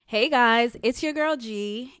Hey guys, it's your girl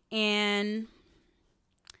G, and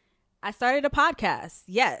I started a podcast.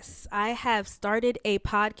 Yes, I have started a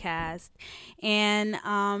podcast, and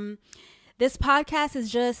this podcast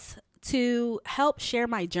is just to help share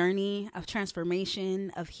my journey of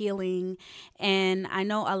transformation, of healing. And I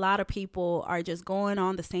know a lot of people are just going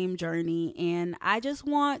on the same journey, and I just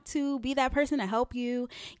want to be that person to help you,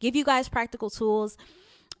 give you guys practical tools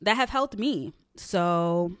that have helped me.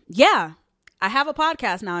 So, yeah. I have a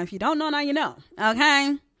podcast now. If you don't know, now you know.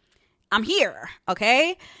 Okay. I'm here.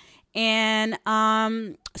 Okay. And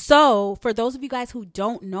so for those of you guys who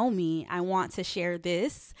don't know me, I want to share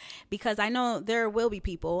this because I know there will be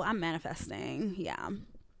people, I'm manifesting,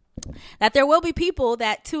 that there will be people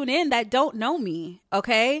that tune in that don't know me.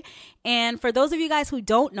 Okay. And for those of you guys who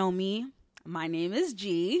don't know me, my name is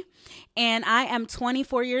G, and I am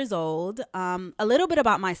 24 years old. A little bit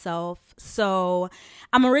about myself. So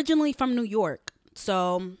I'm originally from New York.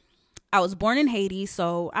 So I was born in Haiti,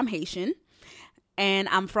 so I'm Haitian, and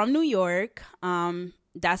I'm from New York.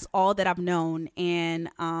 That's all that I've known. And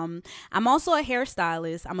I'm also a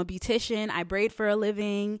hairstylist. I'm a beautician. I braid for a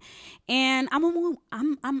living, and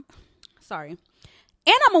I'm sorry.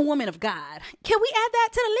 And I'm a woman of God. Can we add that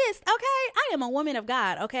to the list? Okay. I am a woman of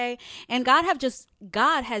God. Okay. And God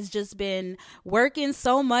has just been working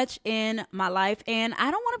so much in my life. And I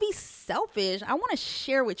don't want to be selfish. I want to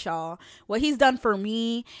share with y'all what he's done for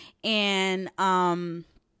me. And,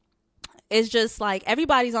 it's just like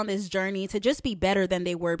everybody's on this journey to just be better than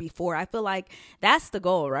they were before. I feel like that's the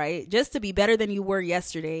goal, right? Just to be better than you were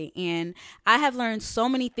yesterday. And I have learned so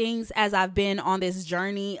many things as I've been on this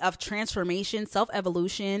journey of transformation,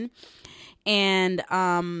 self-evolution. And,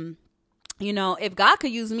 if God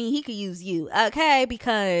could use me, he could use you. Okay.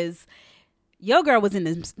 Because your girl was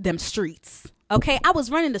in them streets. Okay, I was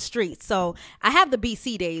running the streets. So I have the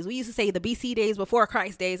BC days. We used to say the BC days before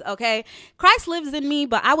Christ days. Okay, Christ lives in me,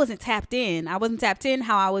 but I wasn't tapped in. I wasn't tapped in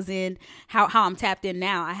how I'm tapped in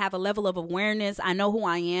now. I have a level of awareness. I know who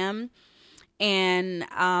I am. And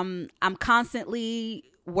I'm constantly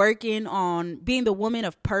working on being the woman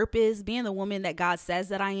of purpose, being the woman that God says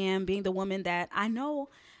that I am, being the woman that I know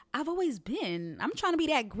I've always been. I'm trying to be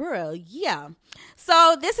that girl. Yeah.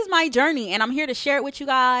 So this is my journey, and I'm here to share it with you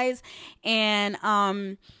guys. And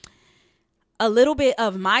a little bit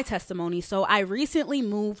of my testimony. So I recently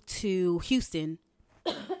moved to Houston.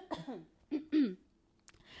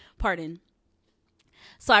 Pardon.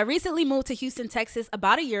 So I recently moved to Houston, Texas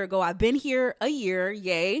about a year ago. I've been here a year.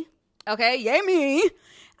 Yay. Okay. Yay me.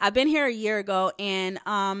 I've been here a year ago, and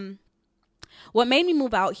what made me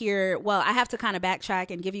move out here, well, I have to kind of backtrack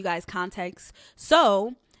and give you guys context.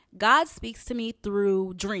 So God speaks to me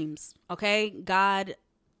through dreams, okay? God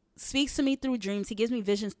speaks to me through dreams. He gives me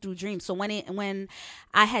visions through dreams. So when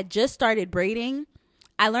I had just started braiding,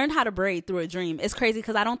 I learned how to braid through a dream. It's crazy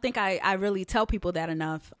because I don't think I really tell people that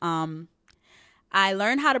enough. I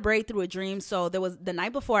learned how to braid through a dream. So there was the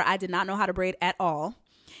night before, I did not know how to braid at all.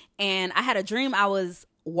 And I had a dream. I was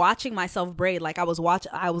watching myself braid. Like I was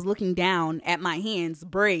looking down at my hands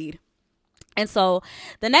braid. And so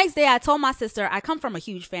the next day I told my sister, I come from a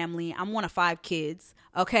huge family. I'm one of 5 kids.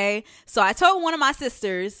 Okay. So I told one of my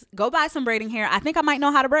sisters, go buy some braiding hair. I think I might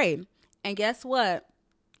know how to braid. And guess what?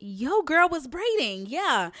 Yo, girl was braiding.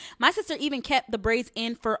 Yeah. My sister even kept the braids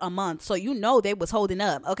in for a month. So they was holding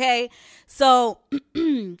up. Okay. So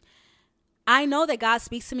I know that God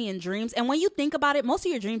speaks to me in dreams. And when you think about it, most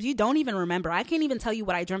of your dreams, you don't even remember. I can't even tell you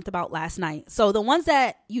what I dreamt about last night. So the ones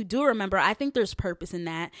that you do remember, I think there's purpose in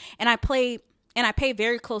that. And I pay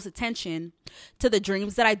very close attention to the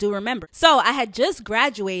dreams that I do remember. So I had just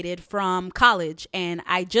graduated from college, and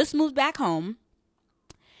I just moved back home.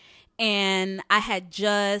 And I had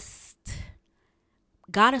just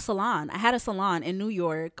got a salon. I had a salon in New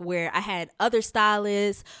York where I had other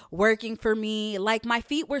stylists working for me. Like my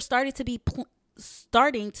feet were starting to be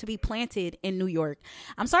planted in New York.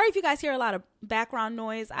 I'm sorry if you guys hear a lot of background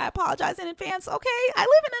noise. I apologize in advance. Okay. I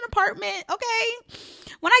live in an apartment.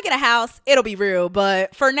 Okay. When I get a house, it'll be real.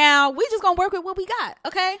 But for now, we just gonna work with what we got.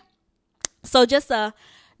 Okay. So just a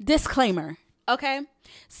disclaimer. Okay.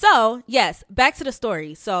 So yes, back to the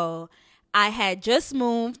story. So I had just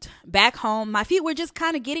moved back home. My feet were just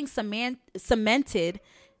kind of getting cemented.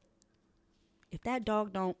 If that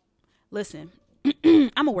dog don't listen,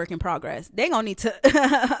 I'm a work in progress. They gonna need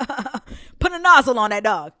to put a nozzle on that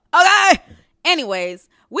dog. Okay. Anyways,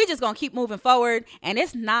 we just gonna keep moving forward, and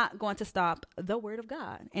it's not going to stop the word of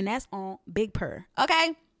God. And that's on Big Purr.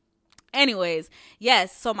 Okay. Anyways,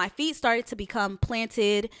 yes. So my feet started to become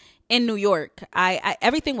planted in New York. I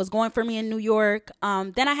everything was going for me in New York.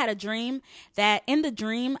 Then I had a dream that in the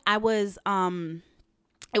dream I was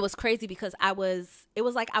it was crazy because it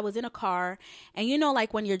was like I was in a car, and you know,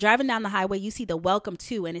 like when you're driving down the highway, you see the welcome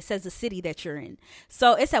to, and it says the city that you're in.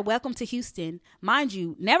 So it said welcome to Houston. Mind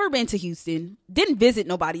you, never been to Houston, didn't visit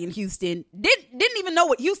nobody in Houston, didn't even know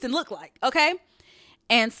what Houston looked like. Okay.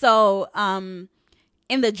 And so,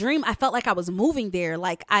 in the dream, I felt like I was moving there.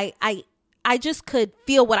 Like I just could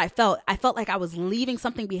feel what I felt. I felt like I was leaving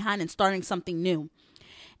something behind and starting something new.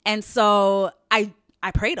 And so I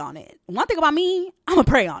prayed on it. One thing about me, I'm going to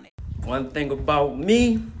pray on it. One thing about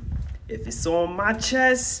me, if it's on my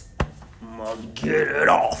chest, I'm gonna get it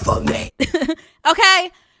off of me.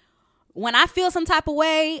 Okay? When I feel some type of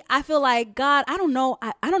way, I feel like, God, I don't know.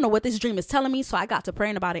 I don't know what this dream is telling me. So I got to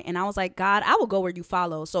praying about it. And I was like, God, I will go where you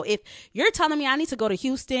follow. So if you're telling me I need to go to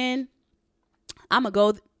Houston, I'm going to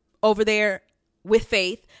go over there with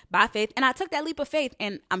faith, by faith. And I took that leap of faith,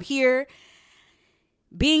 and I'm here.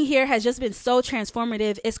 Being here has just been so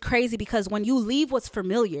transformative. It's crazy because when you leave what's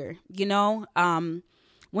familiar, you know,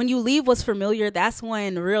 when you leave what's familiar, that's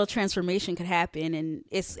when real transformation could happen. And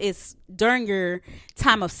it's during your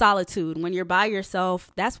time of solitude, when you're by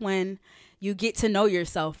yourself, that's when you get to know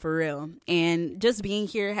yourself for real. And just being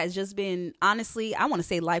here has just been, honestly, I want to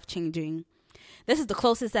say life-changing. This is the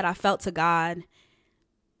closest that I felt to God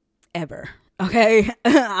ever. Okay.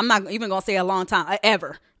 I'm not even going to say a long time,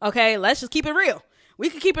 ever. Okay. Let's just keep it real. We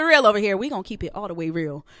can keep it real over here. We're going to keep it all the way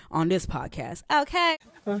real on this podcast. Okay.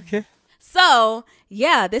 Okay. So,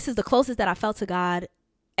 yeah, this is the closest that I felt to God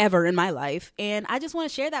ever in my life. And I just want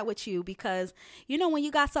to share that with you because, you know, when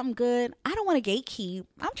you got something good, I don't want to gatekeep.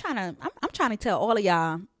 I'm trying to tell all of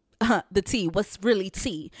y'all the tea, what's really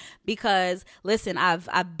tea, because listen, I've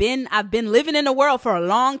been living in the world for a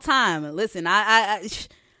long time. Listen, I've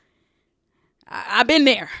been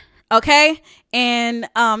there. Okay. And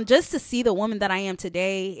just to see the woman that I am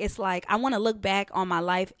today, it's like I want to look back on my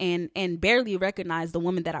life and barely recognize the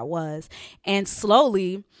woman that I was. And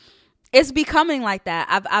slowly it's becoming like that.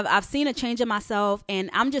 I've seen a change in myself, and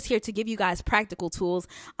I'm just here to give you guys practical tools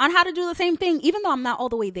on how to do the same thing, even though I'm not all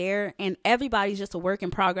the way there and everybody's just a work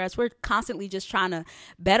in progress. We're constantly just trying to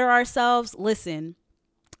better ourselves. Listen,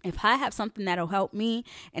 if I have something that'll help me,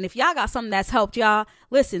 and if y'all got something that's helped y'all,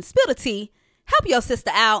 listen, spill the tea. Help your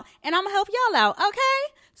sister out, and I'm gonna help y'all out.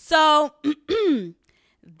 Okay. So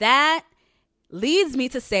that leads me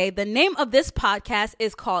to say the name of this podcast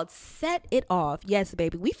is called Set It Off. Yes,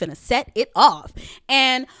 baby, we finna set it off.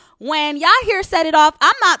 And when y'all hear set it off,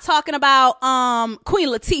 I'm not talking about Queen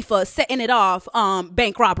Latifah setting it off,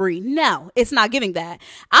 bank robbery. No, it's not giving that.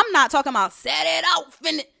 I'm not talking about set it off.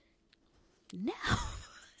 No.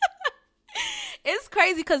 It's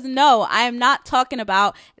crazy because no, I am not talking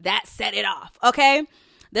about that set it off. Okay.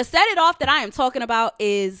 The set it off that I am talking about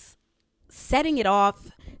is setting it off.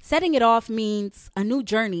 Setting it off means a new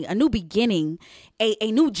journey, a new beginning,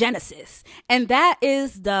 a new Genesis. And that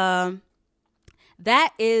is the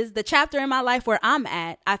chapter in my life where I'm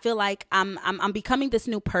at. I feel like I'm becoming this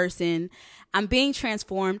new person. I'm being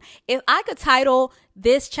transformed. If I could title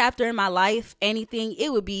this chapter in my life anything,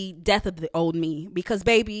 it would be Death of the Old Me, because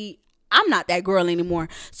baby, I'm not that girl anymore.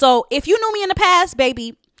 So if you knew me in the past,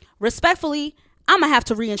 baby, respectfully, I'm going to have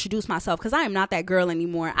to reintroduce myself because I am not that girl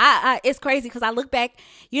anymore. It's crazy because I look back,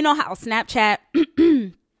 you know how Snapchat,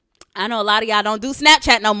 I know a lot of y'all don't do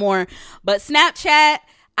Snapchat no more, but Snapchat,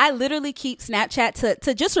 I literally keep Snapchat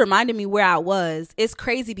to just reminding me where I was. It's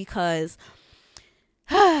crazy because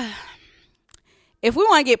if we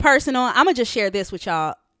want to get personal, I'm going to just share this with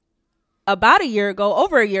y'all. About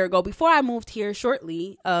over a year ago, before I moved here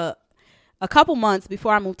shortly, a couple months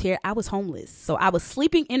before I moved here, I was homeless. So I was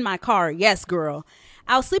sleeping in my car. Yes, girl.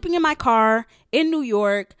 I was sleeping in my car in New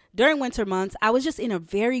York during winter months. I was just in a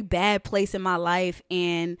very bad place in my life.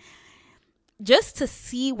 And just to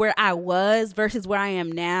see where I was versus where I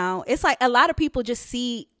am now, it's like a lot of people just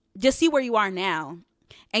see where you are now.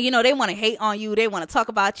 And, you know, they want to hate on you. They want to talk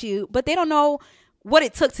about you, but they don't know what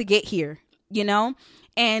it took to get here, you know,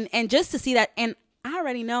 and just to see that. And I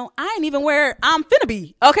already know I ain't even where I'm finna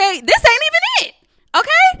be. Okay. This ain't even it.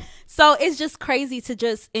 Okay. So it's just crazy to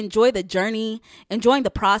just enjoy the journey, enjoying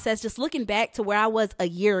the process, just looking back to where I was a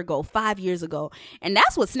year ago, 5 years ago. And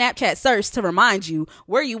that's what Snapchat serves to remind you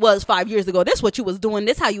where you was 5 years ago. This what you was doing.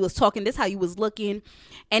 This how you was talking. This how you was looking.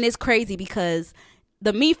 And it's crazy because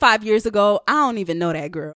the me 5 years ago, I don't even know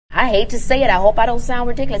that girl. I hate to say it. I hope I don't sound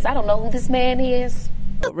ridiculous. I don't know who this man is.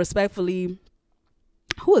 Respectfully,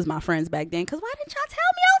 who was my friends back then? Because why didn't y'all tell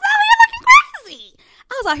me I was out here looking crazy?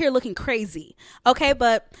 I was out here looking crazy. Okay,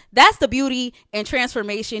 but that's the beauty and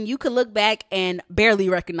transformation. You could look back and barely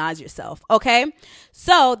recognize yourself. Okay,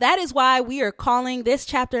 so that is why we are calling this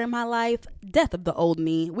chapter in my life Death of the Old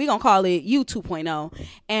Me. We're going to call it You 2.0,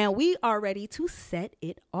 and we are ready to set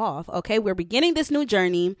it off. Okay, we're beginning this new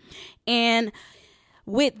journey, and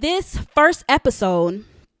with this first episode,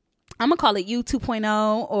 I'm going to call it You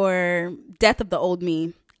 2.0 or Death of the Old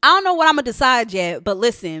Me. I don't know what I'm going to decide yet, but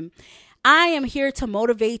listen, I am here to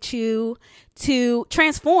motivate you to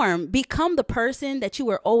transform, become the person that you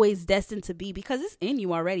were always destined to be, because it's in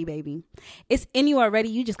you already, baby. It's in you already.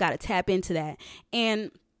 You just got to tap into that. And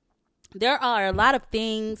there are a lot of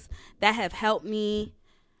things that have helped me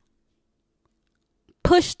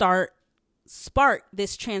spark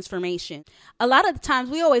this transformation. A lot of the times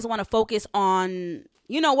we always want to focus on,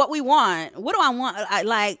 what we want. What do I want?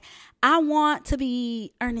 I want to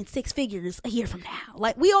be earning 6 figures a year from now.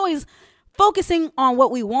 Like, we always focusing on what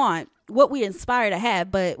we want, what we aspire to have,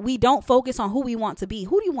 but we don't focus on who we want to be.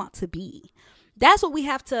 Who do you want to be? That's what we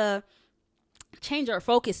have to change our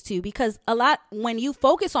focus to, because when you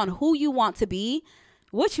focus on who you want to be,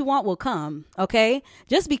 what you want will come. Okay.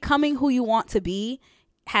 Just becoming who you want to be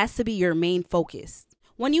has to be your main focus.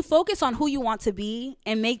 When you focus on who you want to be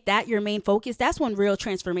and make that your main focus, that's when real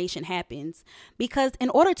transformation happens. Because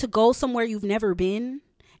in order to go somewhere you've never been,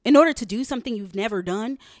 in order to do something you've never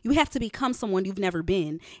done, you have to become someone you've never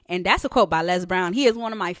been. And that's a quote by Les Brown. He is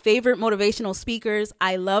one of my favorite motivational speakers.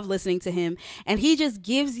 I love listening to him. And he just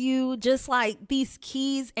gives you just like these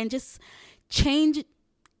keys and just change.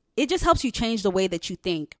 It just helps you change the way that you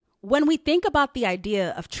think. When we think about the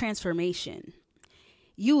idea of transformation,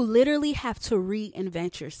 you literally have to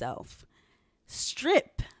reinvent yourself.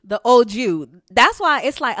 Strip the old you. That's why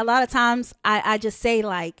it's like a lot of times I just say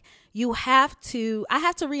like, I have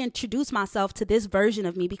to reintroduce myself to this version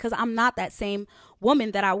of me, because I'm not that same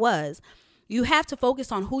woman that I was. You have to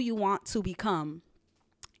focus on who you want to become.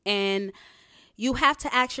 And you have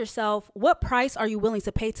to ask yourself, what price are you willing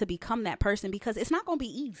to pay to become that person? Because it's not going to be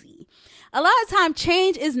easy. A lot of time,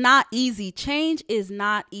 change is not easy. Change is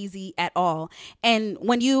not easy at all. And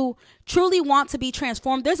when you truly want to be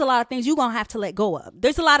transformed, there's a lot of things you're going to have to let go of.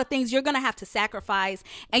 There's a lot of things you're going to have to sacrifice.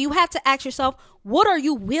 And you have to ask yourself, what are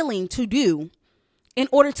you willing to do in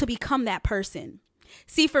order to become that person?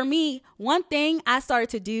 See, for me, one thing I started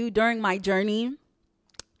to do during my journey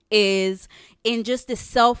is in just this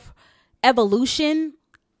self-evolution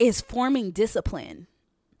is forming discipline.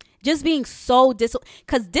 Just being so disciplined,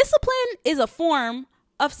 because discipline is a form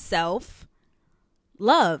of self-love.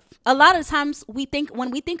 A lot of times when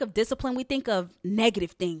we think of discipline, we think of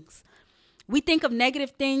negative things. We think of negative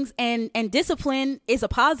things, and discipline is a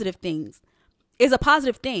positive thing.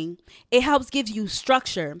 It helps give you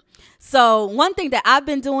structure. So one thing that I've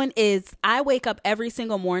been doing is I wake up every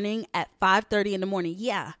single morning at 5:30 in the morning.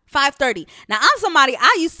 Yeah, 5:30. Now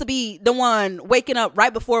I used to be the one waking up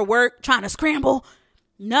right before work trying to scramble.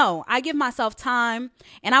 No, I give myself time,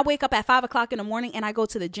 and I wake up at 5 o'clock in the morning and I go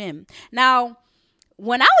to the gym. Now,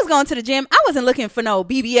 when I was going to the gym, I wasn't looking for no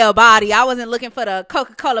BBL body. I wasn't looking for the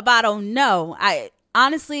Coca-Cola bottle. No,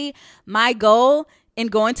 honestly, my goal in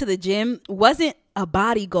going to the gym wasn't a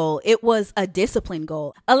body goal. It was a discipline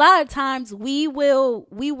goal. A lot of times we will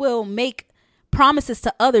make promises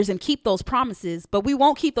to others and keep those promises, but we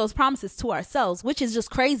won't keep those promises to ourselves, which is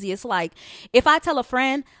just crazy. It's like, if I tell a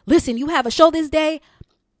friend, listen, you have a show this day,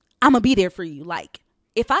 I'm gonna be there for you. Like,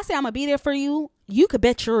 if I say I'm gonna be there for you, you could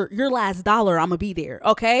bet your last dollar I'm gonna be there.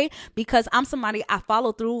 Okay. Because I'm somebody, I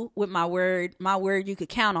follow through with my word, you could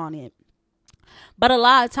count on it. But a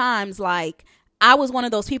lot of times, like, I was one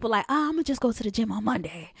of those people like, I'm going to just go to the gym on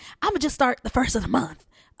Monday. I'm going to just start the first of the month.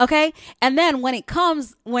 Okay. And then when it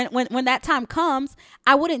comes, when that time comes,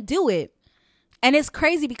 I wouldn't do it. And it's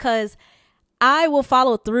crazy because I will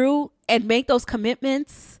follow through and make those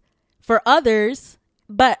commitments for others,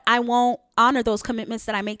 but I won't honor those commitments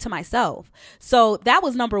that I make to myself. So that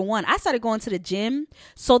was number one. I started going to the gym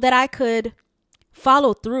so that I could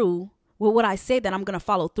follow through with what I say that I'm going to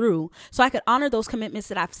follow through. So I could honor those commitments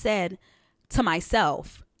that I've said to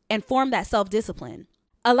myself and form that self-discipline.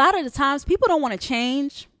 A lot of the times people don't want to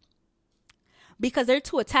change because they're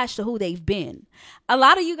too attached to who they've been. A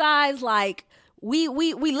lot of you guys, like, we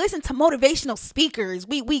listen to motivational speakers.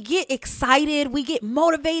 We get excited, we get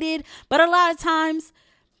motivated, but a lot of times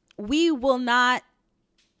we will not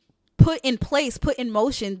put in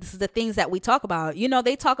motion the things that we talk about.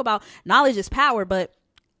 They talk about knowledge is power, but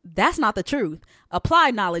that's not the truth.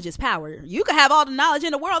 Applied knowledge is power. You can have all the knowledge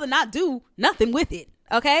in the world and not do nothing with it.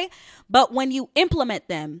 Okay. But when you implement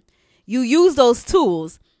them, you use those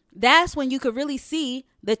tools, that's when you could really see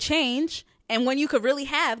the change and when you could really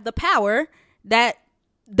have the power that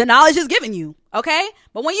the knowledge is giving you. Okay.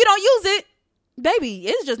 But when you don't use it, baby,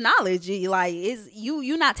 it's just knowledge. Like, it's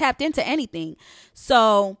you not tapped into anything.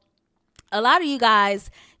 So a lot of you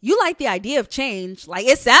guys, you like the idea of change. Like,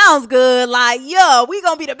 it sounds good. Like, yeah, we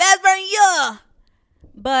gonna be the best version. Yeah.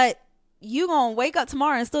 But you gonna wake up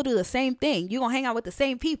tomorrow and still do the same thing. You gonna hang out with the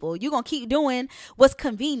same people. You gonna keep doing what's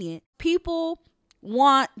convenient. People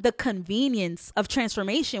want the convenience of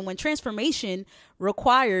transformation when transformation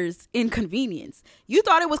requires inconvenience. You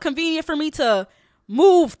thought it was convenient for me to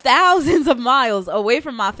move thousands of miles away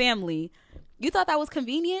from my family. You thought that was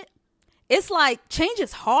convenient? It's like, change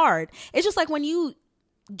is hard. It's just like when you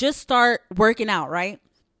just start working out, right?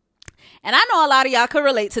 And I know a lot of y'all could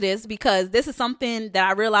relate to this, because this is something that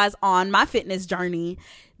I realized on my fitness journey,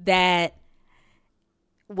 that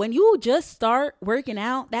when you just start working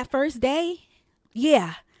out that first day,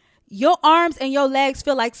 yeah, your arms and your legs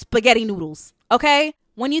feel like spaghetti noodles. Okay.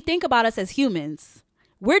 When you think about us as humans,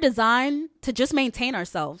 we're designed to just maintain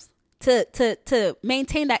ourselves, to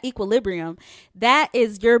maintain that equilibrium. That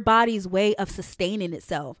is your body's way of sustaining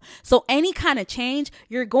itself. So any kind of change,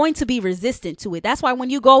 you're going to be resistant to it. That's why when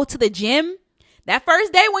you go to the gym, that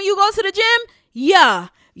first day when you go to the gym, yeah,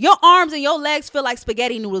 your arms and your legs feel like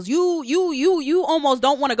spaghetti noodles. You almost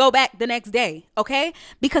don't want to go back the next day. Okay.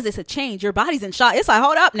 Because it's a change. Your body's in shock. It's like,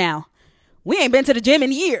 hold up now. We ain't been to the gym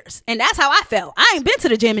in years. And that's how I felt. I ain't been to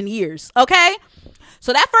the gym in years. Okay.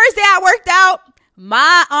 So that first day I worked out,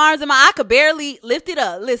 my arms and I could barely lift it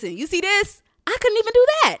up. Listen, you see this? I couldn't even do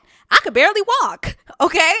that. I could barely walk.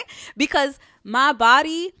 Okay. Because my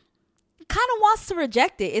body kind of wants to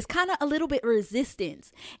reject it. It's kind of a little bit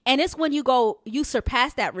resistance. And it's when you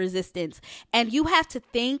surpass that resistance and you have to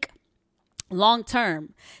think long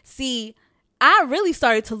term. See, I really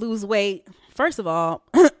started to lose weight. First of all,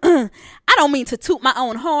 I don't mean to toot my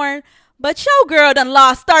own horn, but your girl done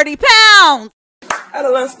lost 30 pounds. I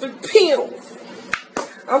done lost 30 pounds.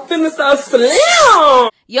 I'm feeling so slim.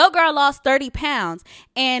 Your girl lost 30 pounds.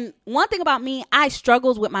 And one thing about me, I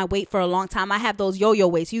struggled with my weight for a long time. I have those yo-yo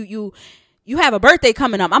weights. You have a birthday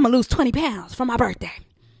coming up. I'm going to lose 20 pounds for my birthday.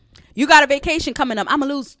 You got a vacation coming up. I'm going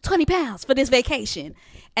to lose 20 pounds for this vacation.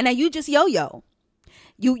 And then you just yo-yo.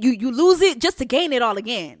 You lose it just to gain it all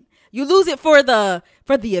again. You lose it for the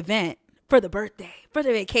event, for the birthday, for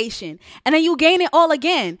the vacation. And then you gain it all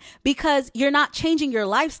again because you're not changing your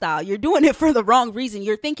lifestyle. You're doing it for the wrong reason.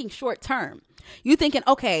 You're thinking short term. You're thinking,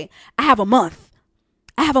 okay, I have a month.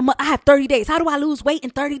 I have 30 days. How do I lose weight in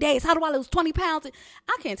 30 days? How do I lose 20 pounds?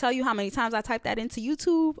 I can't tell you how many times I typed that into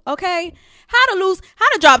YouTube. Okay. How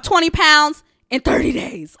to drop 20 pounds in 30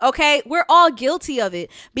 days. Okay. We're all guilty of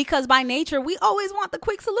it because by nature, we always want the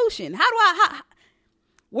quick solution.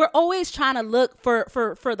 We're always trying to look for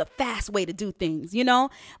the fast way to do things, you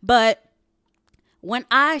know? But when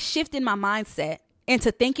I shifted my mindset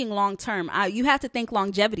into thinking long term, you have to think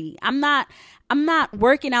longevity. I'm not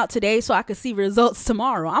working out today so I can see results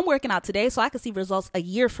tomorrow. I'm working out today so I can see results a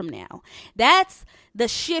year from now. That's the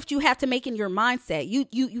shift you have to make in your mindset.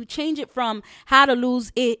 You change it from how to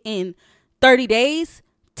lose it in 30 days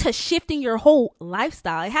to shifting your whole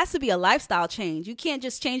lifestyle. It has to be a lifestyle change. You can't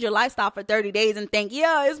just change your lifestyle for 30 days and think,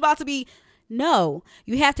 yeah, it's about to be. No,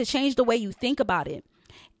 you have to change the way you think about it.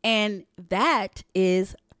 And that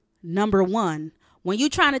is number one. When you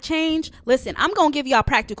trying to change, listen, I'm going to give y'all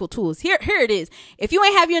practical tools. Here it is. If you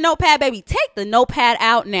ain't have your notepad, baby, take the notepad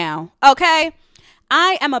out now. Okay.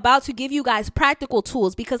 I am about to give you guys practical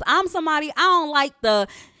tools because I'm somebody, I don't like the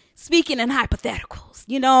speaking in hypotheticals.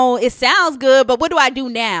 You know, it sounds good, but what do I do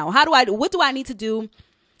now? What do I need to do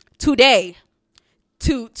today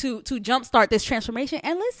to jumpstart this transformation?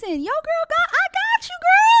 And listen, I got you,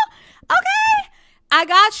 girl. Okay. I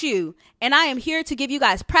got you. And I am here to give you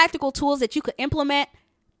guys practical tools that you could implement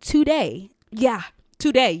today. Yeah,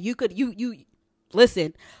 today. You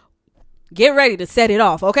listen, get ready to set it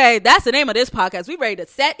off. Okay. That's the name of this podcast. We ready to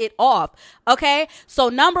set it off. Okay. So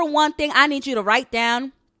number one thing I need you to write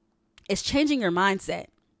down is changing your mindset.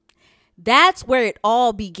 That's where it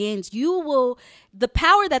all begins. The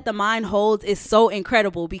power that the mind holds is so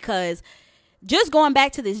incredible because just going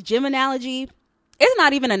back to this gym analogy, it's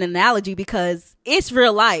not even an analogy because it's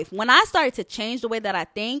real life. When I started to change the way that I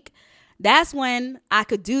think, that's when I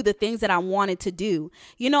could do the things that I wanted to do.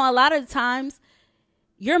 You know, a lot of the times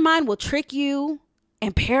your mind will trick you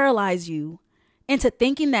and paralyze you into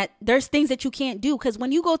thinking that there's things that you can't do. Because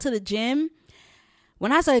when you go to the gym,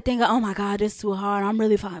 when I started thinking, oh my God, this is too hard. I'm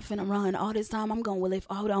really finna run all this time. I'm going to lift.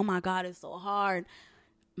 Oh my God, it's so hard.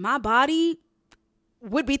 My body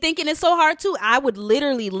would be thinking it's so hard too. I would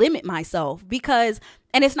literally limit myself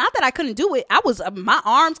and it's not that I couldn't do it. My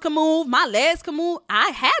arms could move, my legs could move. I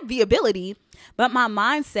had the ability, but my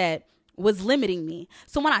mindset was limiting me.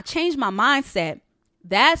 So when I changed my mindset,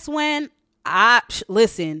 that's when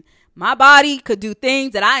listen, my body could do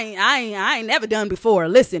things that I ain't never done before.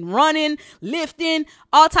 Listen, running, lifting,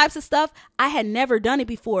 all types of stuff. I had never done it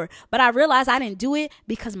before, but I realized I didn't do it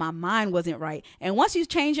because my mind wasn't right. And once you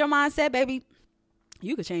change your mindset, baby,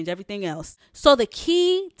 you could change everything else. So the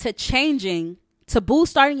key to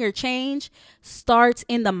boost starting your change starts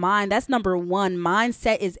in the mind. That's number one.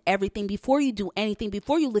 Mindset is everything. Before you do anything,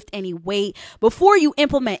 before you lift any weight, before you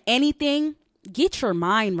implement anything, get your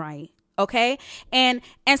mind right. Okay. And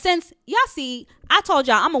since y'all see, I told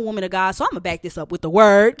y'all I'm a woman of God, so I'm gonna back this up with the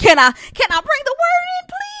word. Can I bring the word in,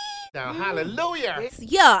 please? Now, hallelujah.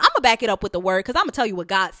 Yeah, I'm gonna back it up with the word because I'm gonna tell you what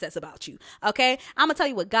God says about you. Okay. I'm gonna tell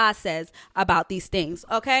you what God says about these things.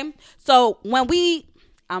 Okay. So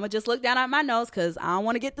I'm gonna just look down at my notes because I don't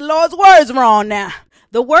want to get the Lord's words wrong now.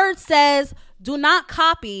 The word says, do not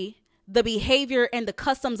copy the behavior and the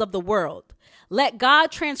customs of the world. Let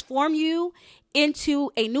God transform you into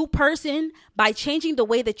a new person by changing the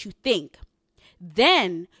way that you think.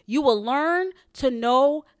 Then you will learn to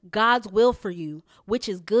know God's will for you, which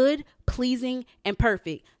is good, pleasing, and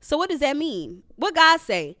perfect. So what does that mean? What God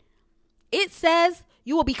say? It says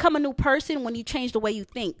you will become a new person when you change the way you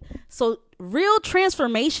think. So real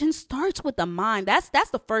transformation starts with the mind. That's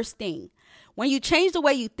the first thing. When you change the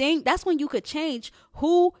way you think, that's when you could change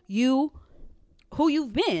who you've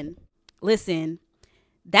been. Listen,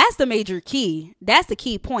 that's the major key. That's the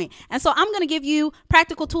key point. And so I'm going to give you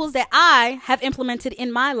practical tools that I have implemented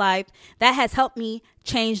in my life that has helped me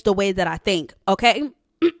change the way that I think. Okay.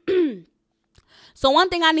 So one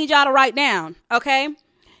thing I need y'all to write down. Okay.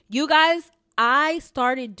 You guys, I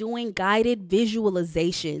started doing guided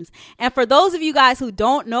visualizations. And for those of you guys who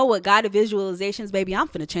don't know what guided visualizations, baby, I'm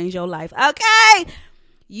finna change your life. Okay.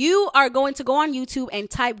 You are going to go on YouTube and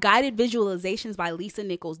type guided visualizations by Lisa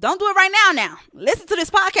Nichols. Don't do it right now. Listen to this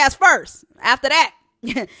podcast first. After that,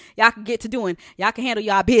 y'all can get to doing. Y'all can handle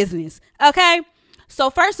y'all business. Okay. So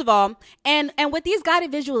first of all, and with these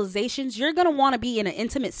guided visualizations, you're going to want to be in an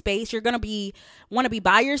intimate space. You're going to want to be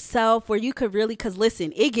by yourself where you could really, because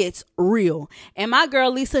listen, it gets real. And my girl,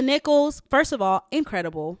 Lisa Nichols, first of all,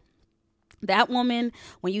 incredible. That woman,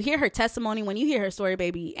 when you hear her testimony, when you hear her story,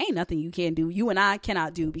 baby, ain't nothing you can do. You and I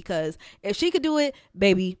cannot do, because if she could do it,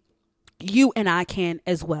 baby, you and I can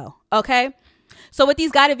as well. Okay. So with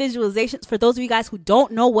these guided visualizations, for those of you guys who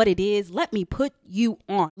don't know what it is, let me put you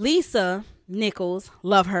on. Lisa Nichols,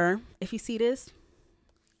 love her. If you see this,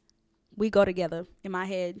 we go together in my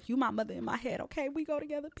head. You my mother in my head. Okay. We go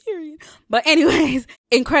together, period. But anyways,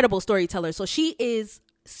 incredible storyteller. So she is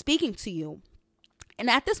speaking to you. And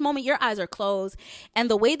at this moment, your eyes are closed. And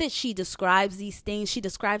the way that she describes these things, she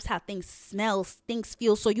describes how things smell, things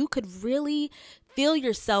feel. So you could really feel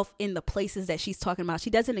yourself in the places that she's talking about. She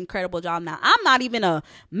does an incredible job. Now, I'm not even a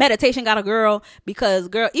meditation kind of girl, because,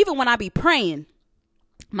 girl, even when I be praying,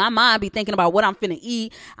 my mind be thinking about what I'm finna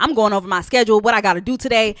eat. I'm going over my schedule, what I got to do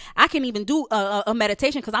today. I can even do a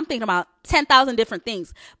meditation because I'm thinking about 10,000 different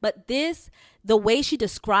things. But the way she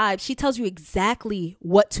describes, she tells you exactly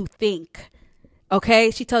what to think.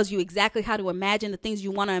 Okay, she tells you exactly how to imagine the things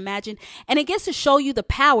you want to imagine. And it gets to show you the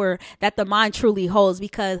power that the mind truly holds.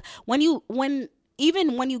 Because when you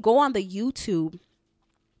go on the YouTube,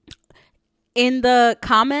 in the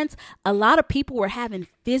comments, a lot of people were having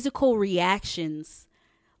physical reactions.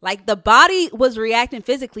 Like the body was reacting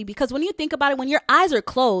physically, because when you think about it, when your eyes are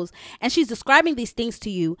closed and she's describing these things to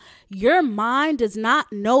you, your mind does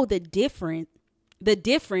not know the difference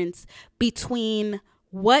between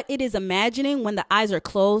what it is imagining when the eyes are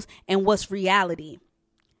closed and what's reality.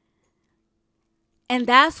 And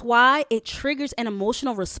that's why it triggers an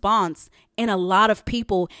emotional response in a lot of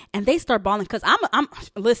people, and they start bawling. Because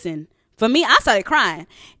listen, for me, I started crying,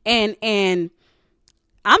 and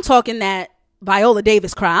I'm talking that Viola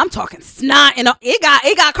Davis cry. I'm talking snot, and it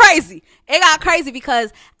got crazy. It got crazy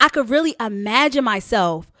because I could really imagine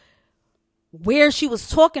myself where she was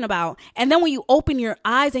talking about. And then when you open your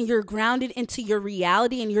eyes and you're grounded into your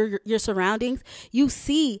reality and your surroundings, you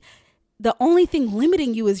see the only thing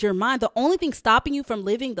limiting you is your mind. The only thing stopping you from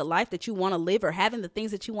living the life that you want to live or having the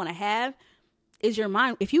things that you want to have is your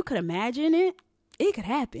mind. If you could imagine it, it could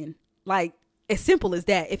happen. Like, as simple as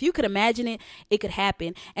that. If you could imagine it, it could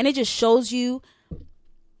happen. And it just shows you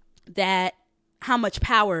that how much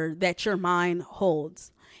power that your mind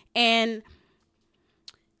holds. And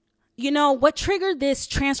what triggered this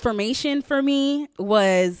transformation for me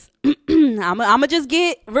was I'm gonna just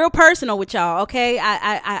get real personal with y'all, okay?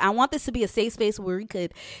 I want this to be a safe space where we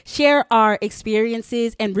could share our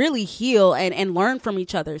experiences and really heal and learn from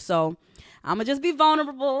each other. So I'm gonna just be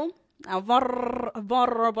vulnerable. I'm gonna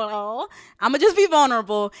just be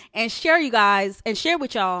vulnerable and share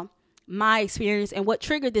with y'all my experience and what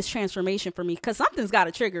triggered this transformation for me, because something's got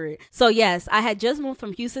to trigger it. So yes, I had just moved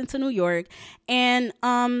from Houston to New York, and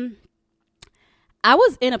I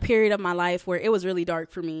was in a period of my life where it was really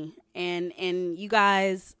dark for me. And you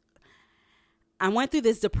guys, I went through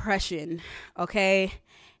this depression, okay?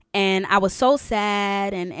 And I was so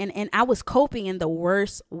sad, and I was coping in the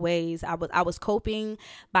worst ways. I was coping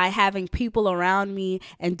by having people around me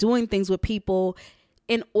and doing things with people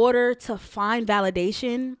in order to find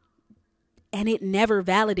validation, and it never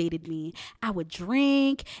validated me. I would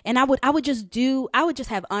drink, and I would just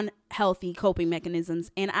have unhealthy coping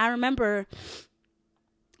mechanisms. And I remember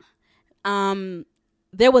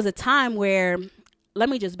there was a time where, let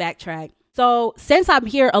me just backtrack. So since I'm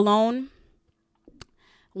here alone,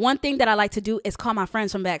 one thing that I like to do is call my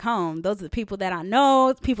friends from back home. Those are the people that I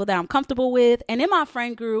know, people that I'm comfortable with. And in my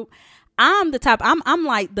friend group, I'm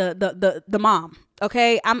like the mom.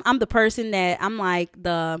 Okay. I'm the person that I'm like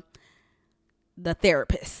the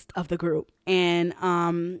therapist of the group. And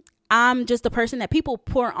I'm just the person that people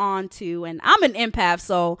pour on to, and I'm an empath,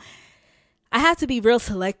 so I have to be real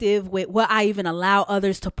selective with what I even allow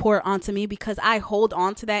others to pour onto me, because I hold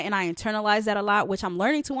on to that and I internalize that a lot, which I'm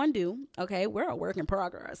learning to undo. Okay. We're a work in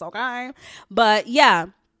progress. Okay. But yeah,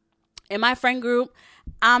 in my friend group,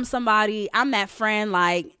 I'm that friend,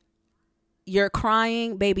 like, you're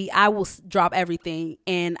crying, baby, I will drop everything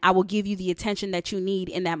and I will give you the attention that you need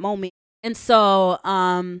in that moment. And so,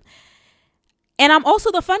 and I'm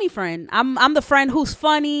also the funny friend. I'm the friend who's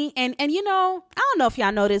funny. And I don't know if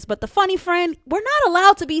y'all know this, but the funny friend, we're not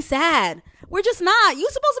allowed to be sad. We're just not. You're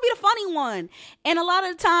supposed to be the funny one. And a lot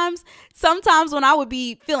of the times, sometimes when I would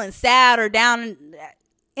be feeling sad or down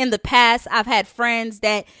in the past, I've had friends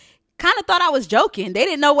that kind of thought I was joking. They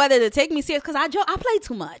didn't know whether to take me serious because I play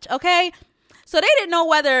too much. Okay. So they didn't know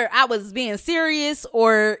whether I was being serious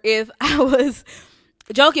or if I was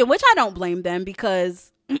joking, which I don't blame them,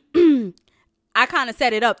 because I kind of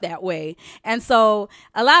set it up that way. And so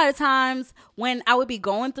a lot of times when I would be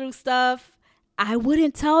going through stuff, I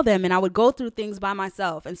wouldn't tell them, and I would go through things by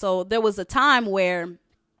myself. And so there was a time where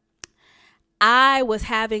I was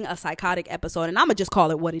having a psychotic episode, and I'm gonna just call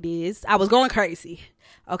it what it is. I was going crazy.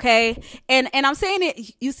 Okay. And I'm saying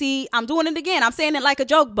it, you see, I'm doing it again. I'm saying it like a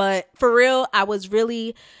joke, but for real, I was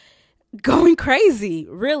really going crazy.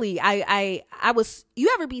 Really. I was, you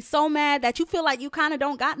ever be so mad that you feel like you kind of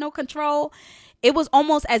don't got no control? It was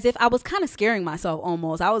almost as if I was kind of scaring myself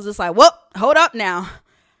almost. I was just like, whoop, hold up now.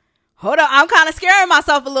 Hold up. I'm kind of scaring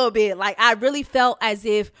myself a little bit. Like, I really felt as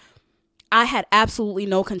if I had absolutely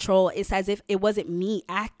no control. It's as if it wasn't me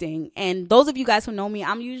acting. And those of you guys who know me,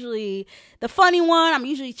 I'm usually the funny one. I'm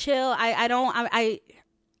usually chill. I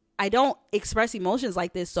don't express emotions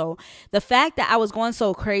like this. So the fact that I was going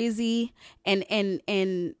so crazy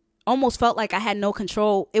and almost felt like I had no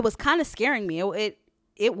control, it was kind of scaring me.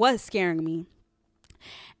 It was scaring me.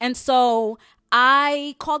 And so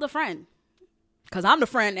I called a friend, because I'm the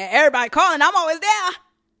friend that everybody calling. I'm always there.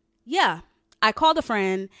 Yeah, I called a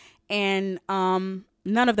friend, and none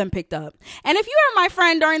of them picked up. And if you are my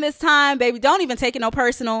friend during this time, baby, don't even take it no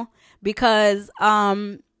personal, because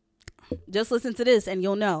just listen to this and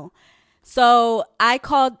you'll know. So I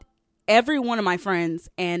called every one of my friends,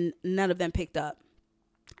 and none of them picked up.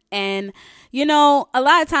 And a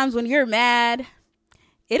lot of times when you're mad,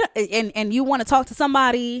 and you want to talk to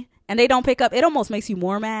somebody and they don't pick up, it almost makes you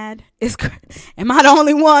more mad. Am I the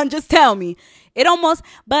only one? Just tell me.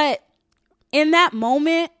 But in that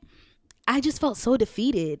moment, I just felt so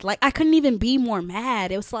defeated. Like, I couldn't even be more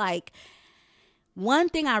mad. It was like, one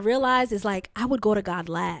thing I realized is, like, I would go to God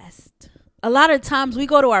last. A lot of times we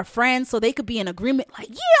go to our friends so they could be in agreement. Like,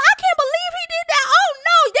 yeah, I can't believe he did that. Oh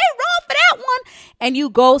no, they wrong for that one. And you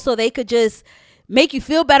go so they could just make you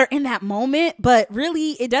feel better in that moment. But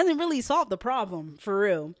really, it doesn't really solve the problem, for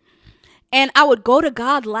real. And I would go to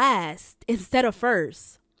God last instead of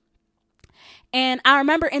first. And I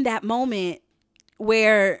remember in that moment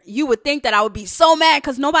where you would think that I would be so mad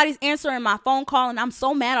because nobody's answering my phone call and I'm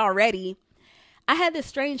so mad already, I had this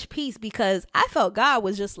strange peace, because I felt God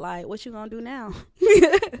was just like, what you gonna do now?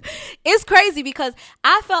 It's crazy, because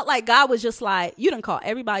I felt like God was just like, you done call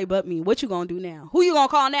everybody but me. What you gonna do now? Who you gonna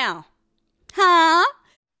call now? Huh?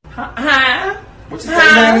 What you say,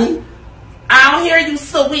 honey? I don't hear you,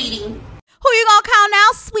 sweetie. Who you gonna call now,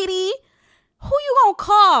 sweetie? who you gonna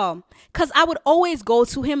call? Because I would always go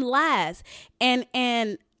to him last. And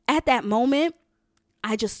at that moment,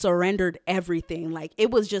 I just surrendered everything. Like,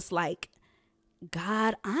 it was just like,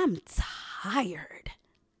 God, I'm tired.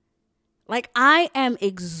 Like, I am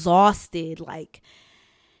exhausted. Like,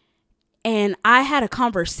 and I had a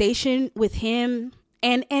conversation with him.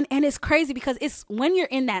 And it's crazy because it's when you're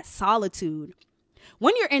in that solitude,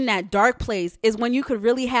 when you're in that dark place is when you could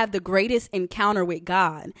really have the greatest encounter with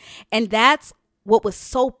God. And that's what was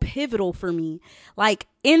so pivotal for me. Like,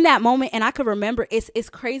 in that moment, and I could remember, it's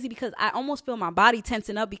crazy because I almost feel my body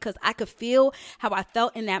tensing up because I could feel how I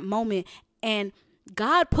felt in that moment. And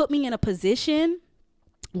God put me in a position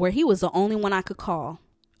where he was the only one I could call.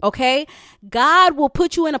 Okay, God will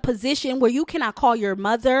put you in a position where you cannot call your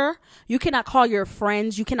mother, you cannot call your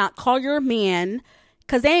friends, you cannot call your man,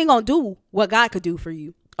 because they ain't gonna do what God could do for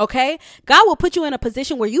you. Okay, God will put you in a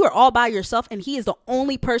position where you are all by yourself and he is the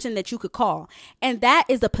only person that you could call. And that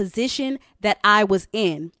is the position that I was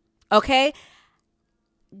in. Okay,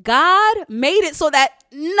 God made it so that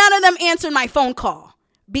none of them answered my phone call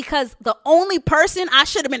because the only person I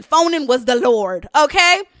should have been phoning was the Lord.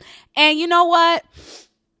 Okay, and you know what?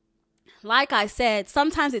 Like I said,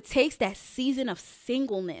 sometimes it takes that season of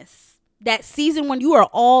singleness, that season when you are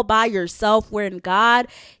all by yourself, when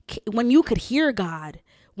you could hear God,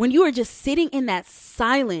 when you are just sitting in that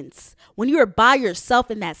silence, when you are by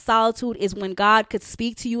yourself in that solitude is when God could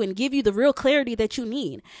speak to you and give you the real clarity that you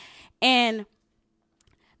need. And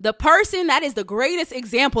the person that is the greatest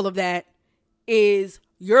example of that is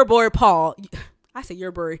your boy Paul. I say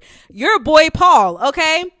your boy Paul,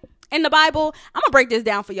 okay? In the Bible, I'm gonna break this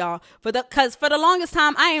down for y'all because for the longest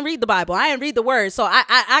time I ain't read the Bible, I ain't read the word, so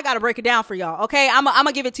I gotta break it down for y'all. Okay, I'm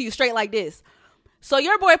gonna give it to you straight like this. So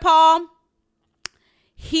your boy Paul,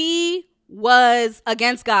 he was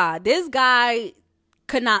against God. This guy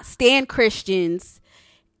could not stand Christians.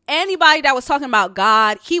 Anybody that was talking about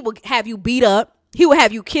God, he would have you beat up. He would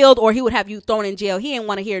have you killed or he would have you thrown in jail. He didn't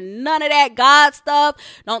want to hear none of that God stuff.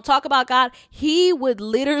 Don't talk about God. He would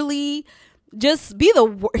literally just he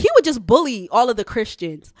would just bully all of the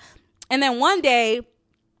Christians. And then one day,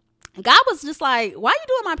 God was just like, why are you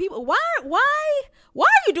doing my people? Why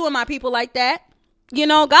are you doing my people like that? You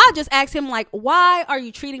know, God just asked him, like, why are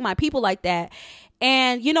you treating my people like that?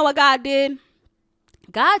 And you know what God did?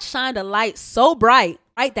 God shined a light so bright,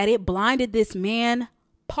 right, that it blinded this man,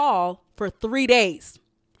 Paul, for 3 days.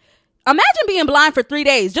 Imagine being blind for 3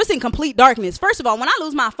 days, just in complete darkness. First of all, when I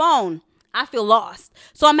lose my phone, I feel lost.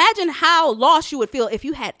 So imagine how lost you would feel if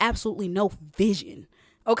you had absolutely no vision,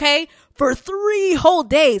 okay, for 3 whole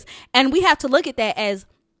days. And we have to look at that as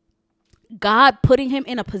God putting him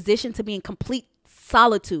in a position to be in complete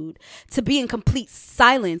solitude, to be in complete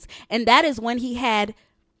silence. And that is when he had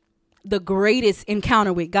the greatest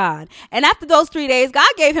encounter with God. And after those 3 days, God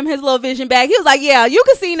gave him his little vision back. He was like, yeah, you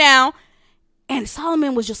can see now. And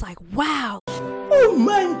Solomon was just like, wow. Oh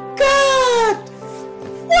my God.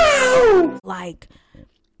 Wow. Like,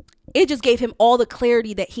 it just gave him all the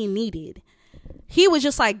clarity that he needed. He was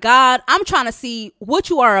just like, God, I'm trying to see what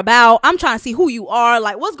you are about. I'm trying to see who you are.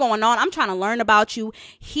 Like, what's going on? I'm trying to learn about you.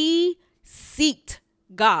 He seeked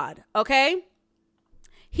God. Okay.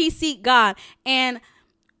 He seeked God. And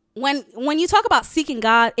when you talk about seeking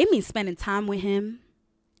God, it means spending time with him,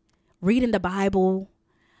 reading the Bible,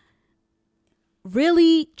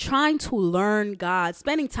 really trying to learn God,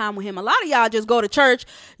 spending time with him. A lot of y'all just go to church,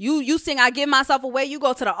 you sing I give myself away, you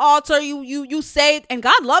go to the altar, you say, and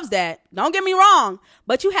God loves that. Don't get me wrong,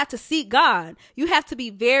 but you have to seek God. You have to be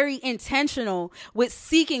very intentional with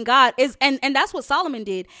seeking God. And that's what Solomon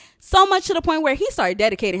did, so much to the point where he started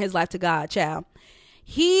dedicating his life to God, child.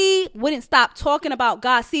 He wouldn't stop talking about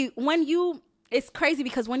God. See, it's crazy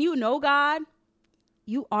because when you know God,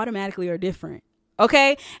 you automatically are different.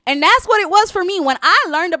 Okay. And that's what it was for me. When I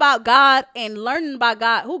learned about God and learning about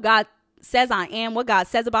God, who God says I am, what God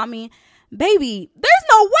says about me, baby, there's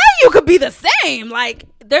no way you could be the same. Like,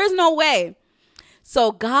 there's no way.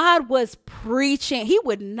 So God was preaching. He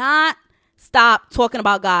would not stop talking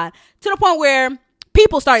about God to the point where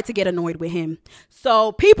people started to get annoyed with him.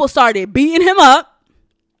 So people started beating him up,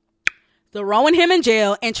 throwing him in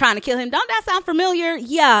jail and trying to kill him. Don't that sound familiar?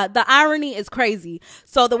 Yeah, the irony is crazy.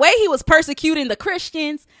 So the way he was persecuting the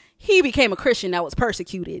Christians, he became a Christian that was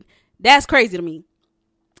persecuted. That's crazy to me.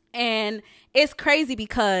 And it's crazy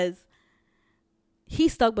because he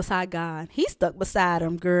stuck beside God. He stuck beside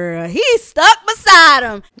him, girl. He stuck beside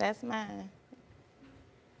him. That's mine.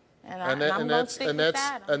 And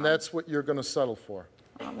that's what you're going to settle for.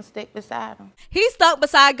 I'm going to stick beside him. He stuck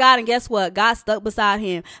beside God, and guess what? God stuck beside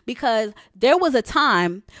him, because there was a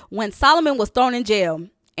time when Solomon was thrown in jail,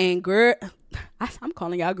 and girl, I'm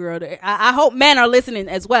calling y'all girl. I hope men are listening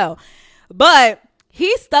as well. But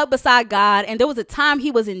he stuck beside God, and there was a time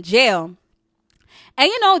he was in jail. And,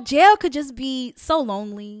 you know, jail could just be so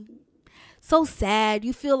lonely, so sad.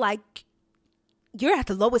 You feel like you're at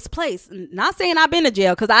the lowest place. Not saying I've been to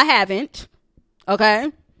jail, because I haven't.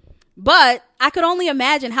 Okay. But I could only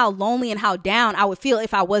imagine how lonely and how down I would feel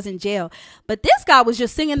if I was in jail. But this guy was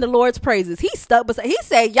just singing the Lord's praises. He stuck beside. He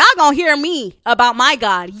said, y'all gonna hear me about my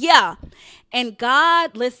God. Yeah. And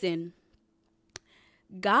God, listen,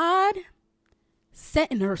 God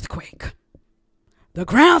sent an earthquake. The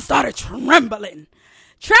ground started trembling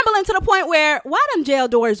to the point where, why them jail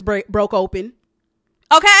doors broke open?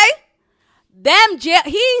 Okay.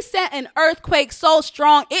 He sent an earthquake so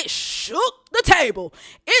strong, it shook the table.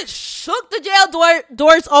 It shook the jail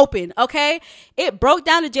doors open. Okay. It broke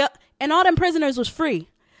down the jail, and all them prisoners was free.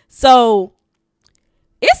 So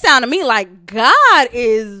it sounded to me like God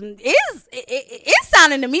it's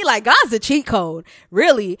sounding to me like God's a cheat code,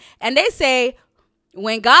 really. And they say,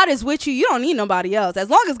 when God is with you, you don't need nobody else. As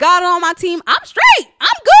long as God is on my team, I'm straight.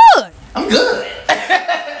 I'm good.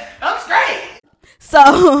 I'm straight.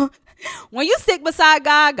 So when you stick beside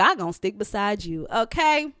God, God gonna stick beside you.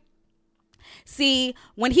 Okay. See,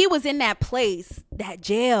 when he was in that place, that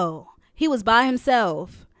jail, he was by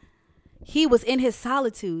himself. He was in his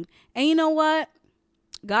solitude. And you know what?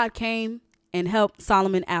 God came and helped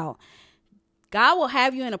Solomon out. God will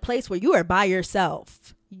have you in a place where you are by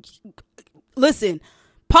yourself. Listen,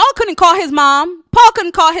 Paul couldn't call his mom. Paul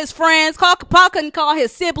couldn't call his friends. Paul couldn't call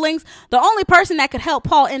his siblings. The only person that could help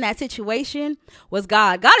Paul in that situation was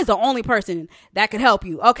God. God is the only person that could help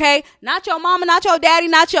you. Okay. Not your mama, not your daddy,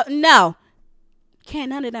 no.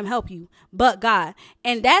 Can't none of them help you but God.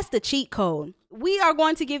 And that's the cheat code. We are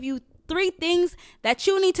going to give you 3 things that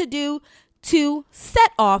you need to do to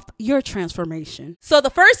set off your transformation. So the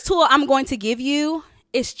first tool I'm going to give you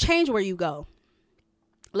is change where you go.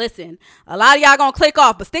 Listen, a lot of y'all gonna click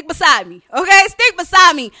off, but stick beside me. Okay, stick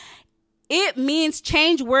beside me. It means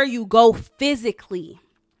change where you go physically.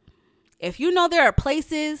 If you know there are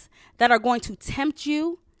places that are going to tempt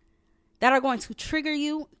you, that are going to trigger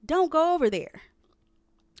you, don't go over there.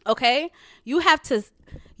 Okay? You have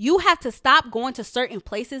to stop going to certain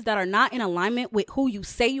places that are not in alignment with who you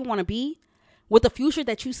say you want to be, with the future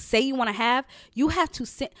that you say you want to have. You have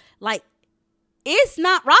to it's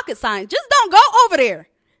not rocket science. Just don't go over there.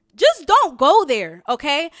 Just don't go there.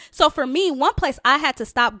 Okay. So for me, one place I had to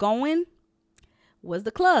stop going was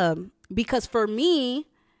the club, because for me,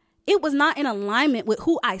 it was not in alignment with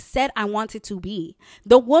who I said I wanted to be.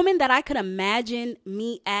 The woman that I could imagine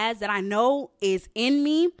me as, that I know is in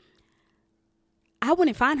me, I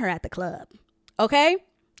wouldn't find her at the club. Okay.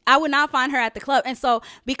 I would not find her at the club. And so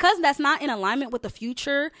because that's not in alignment with the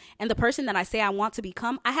future and the person that I say I want to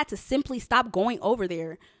become, I had to simply stop going over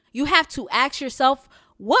there. You have to ask yourself,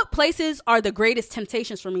 what places are the greatest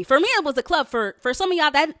temptations for me? For me, it was the club. For some of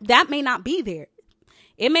y'all, that may not be there.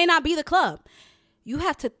 It may not be the club. You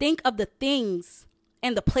have to think of the things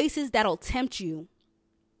and the places that'll tempt you,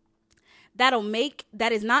 that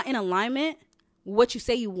is not in alignment with what you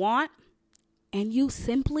say you want. And you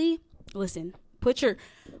simply, listen, put your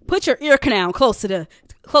ear canal close to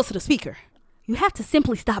the speaker. You have to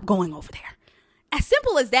simply stop going over there. As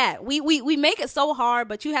simple as that. We make it so hard,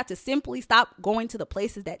 but you have to simply stop going to the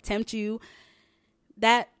places that tempt you,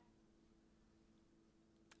 that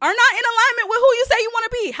are not in alignment with who you say you want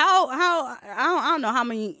to be. I don't know how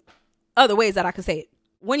many other ways that I could say it.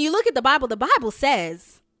 When you look at the Bible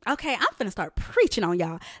says, okay, I'm finna start preaching on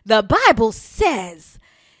y'all. The Bible says,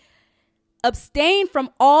 abstain from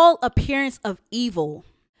all appearance of evil.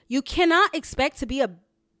 You cannot expect to be a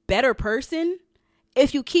better person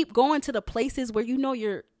if you keep going to the places where you know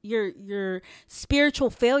your spiritual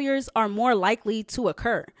failures are more likely to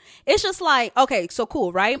occur. It's just like, okay, so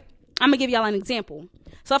cool, right? I'm gonna give y'all an example.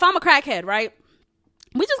 So if I'm a crackhead, right?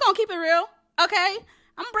 We just gonna keep it real, okay?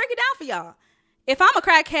 I'm gonna break it down for y'all. If I'm a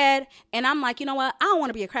crackhead and I'm like, you know what? I don't want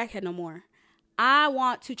to be a crackhead no more. I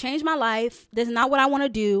want to change my life. This is not what I want to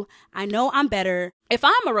do. I know I'm better. If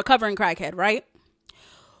I'm a recovering crackhead, right?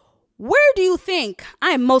 Where do you think I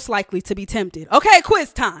am most likely to be tempted? Okay,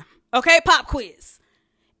 quiz time. Okay, pop quiz.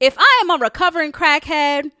 If I am a recovering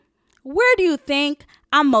crackhead, where do you think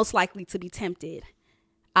I'm most likely to be tempted?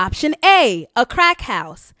 Option A, a crack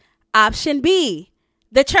house. Option B,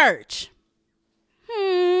 the church.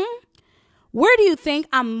 Where do you think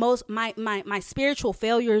my spiritual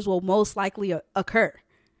failures will most likely occur?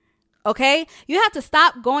 Okay, you have to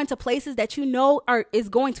stop going to places that you know is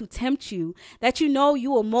going to tempt you, that you know you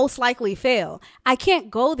will most likely fail. I can't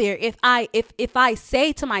go there if I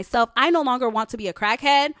say to myself, I no longer want to be a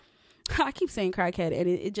crackhead. I keep saying crackhead,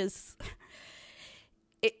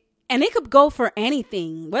 and it could go for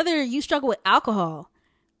anything, whether you struggle with alcohol.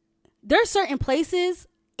 There are certain places,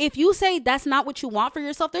 if you say that's not what you want for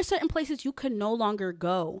yourself, there's certain places you could no longer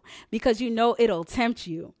go because you know it'll tempt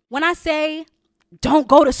you. When I say don't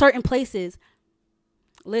go to certain places,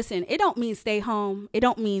 listen, it don't mean stay home. It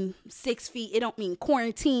don't mean 6 feet. It don't mean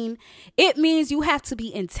quarantine. It means you have to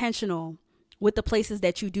be intentional with the places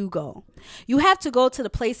that you do go. You have to go to the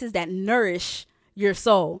places that nourish your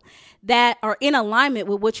soul, that are in alignment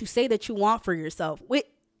with what you say that you want for yourself,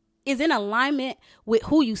 is in alignment with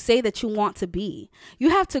who you say that you want to be. You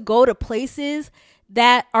have to go to places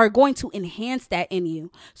that are going to enhance that in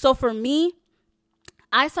you. So for me,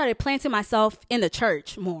 I started planting myself in the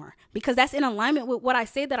church more because that's in alignment with what I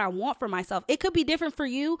say that I want for myself. It could be different for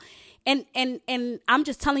you. And I'm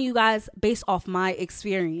just telling you guys based off my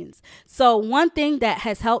experience. So one thing that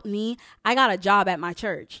has helped me, I got a job at my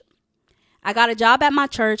church. I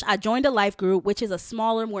joined a life group, which is a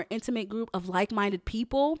smaller, more intimate group of like-minded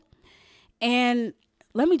people. And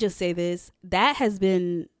let me just say this, that has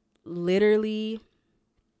been literally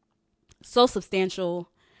so substantial,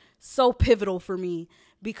 so pivotal for me,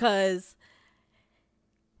 because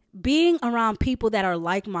being around people that are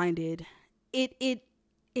like-minded,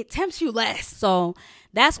 it tempts you less. So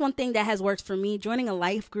that's one thing that has worked for me. Joining a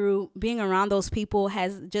life group, being around those people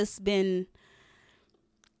has just been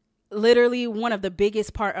literally one of the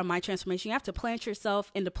biggest part of my transformation. You have to plant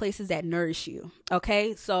yourself in the places that nourish you.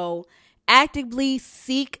 Okay. So actively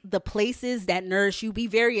seek the places that nourish you. Be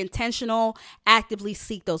very intentional. Actively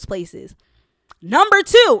seek those places. Number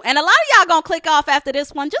 2, and a lot of y'all gonna click off after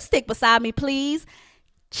this one. Just stick beside me, please.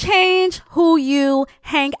 Change who you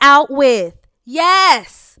hang out with.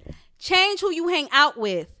 Yes. Change who you hang out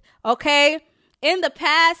with. Okay. In the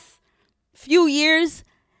past few years,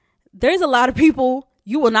 there's a lot of people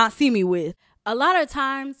you will not see me with. A lot of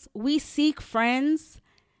times we seek friends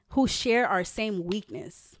who share our same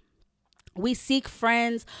weakness. We seek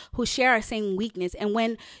friends who share our same weakness. And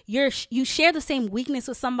when you share the same weakness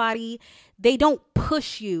with somebody, they don't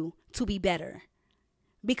push you to be better,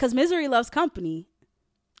 because misery loves company.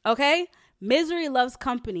 Okay? Misery loves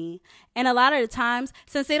company. And a lot of the times,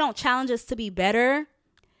 since they don't challenge us to be better,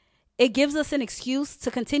 it gives us an excuse to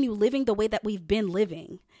continue living the way that we've been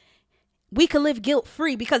living. We could live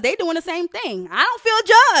guilt-free because they're doing the same thing. I don't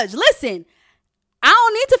feel judged. Listen, I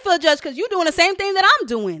don't need to feel judged because you're doing the same thing that I'm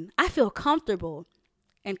doing. I feel comfortable.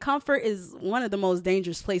 And comfort is one of the most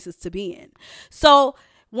dangerous places to be in. So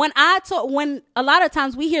when a lot of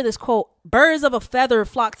times we hear this quote, birds of a feather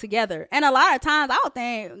flock together. And a lot of times I would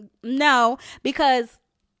think no, because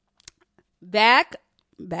back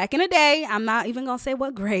in the day, I'm not even going to say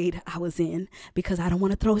what grade I was in because I don't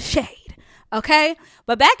want to throw shade. Okay.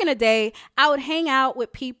 But back in the day, I would hang out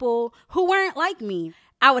with people who weren't like me.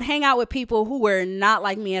 I would hang out with people who were not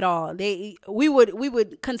like me at all. We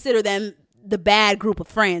would consider them the bad group of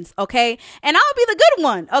friends. Okay. And I would be the good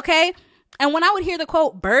one. Okay. And when I would hear the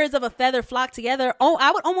quote, birds of a feather flock together,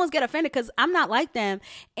 I would almost get offended because I'm not like them.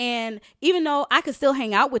 And even though I could still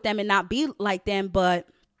hang out with them and not be like them, but,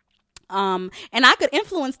 and I could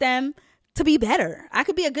influence them to be better. I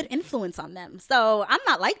could be a good influence on them. So I'm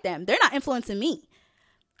not like them. They're not influencing me.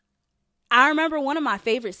 I remember one of my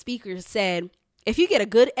favorite speakers said, if you get a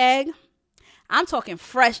good egg, I'm talking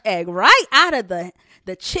fresh egg right out of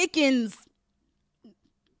the chicken's.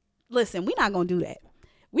 Listen, we're not going to do that.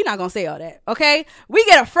 We're not going to say all that. Okay. We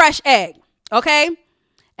get a fresh egg. Okay.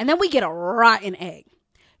 And then we get a rotten egg.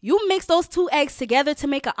 You mix those 2 eggs together to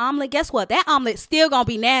make an omelet. Guess what? That omelet's still going to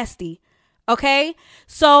be nasty. Okay.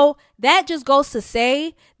 So that just goes to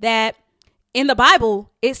say that in the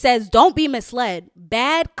Bible, it says, don't be misled.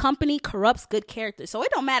 Bad company corrupts good character. So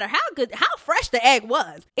it don't matter how fresh the egg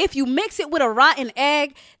was. If you mix it with a rotten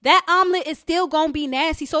egg, that omelet is still going to be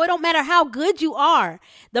nasty. So it don't matter how good you are.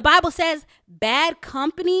 The Bible says bad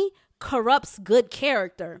company corrupts good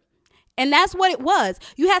character. And that's what it was.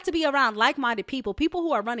 You have to be around like-minded people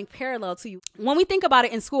who are running parallel to you. When we think about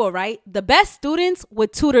it in school, right? The best students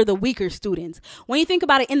would tutor the weaker students. When you think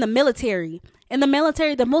about it in the military,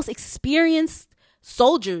 the most experienced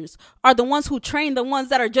soldiers are the ones who train the ones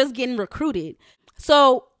that are just getting recruited.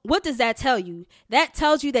 So what does that tell you? That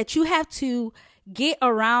tells you that you have to get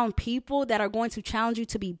around people that are going to challenge you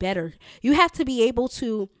to be better. You have to be able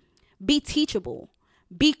to be teachable.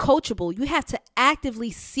 Be coachable. You have to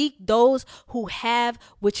actively seek those who have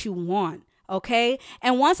what you want. Okay.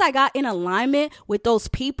 And once I got in alignment with those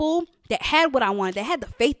people that had what I wanted, that had the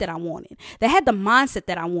faith that I wanted, that had the mindset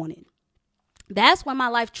that I wanted, that's when my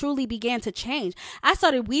life truly began to change. I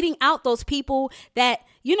started weeding out those people that,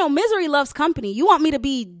 you know, misery loves company. You want me to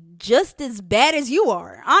be just as bad as you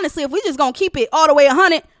are. Honestly, if we just gonna keep it all the way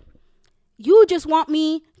 100, you just want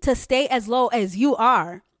me to stay as low as you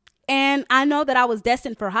are. And I know that I was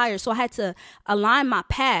destined for higher. So I had to align my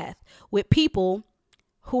path with people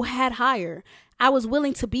who had higher. I was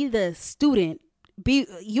willing to be the student.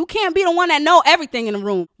 You can't be the one that know everything in the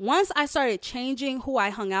room. Once I started changing who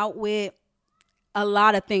I hung out with, a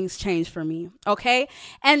lot of things changed for me. Okay.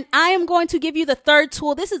 And I am going to give you the third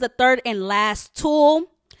tool. This is the third and last tool.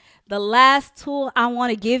 The last tool I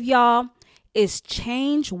want to give y'all is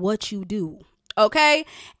change what you do. Okay.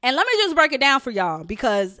 And let me just break it down for y'all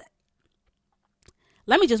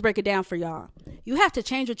You have to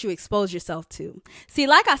change what you expose yourself to. See,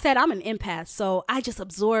 like I said, I'm an empath. So I just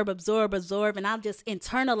absorb, and I'll just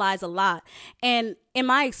internalize a lot. And in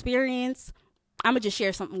my experience, I'm going to just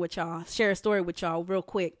share a story with y'all real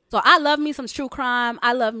quick. So I love me some true crime.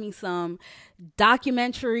 I love me some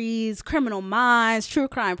documentaries, Criminal Minds, true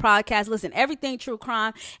crime podcasts. Listen, everything true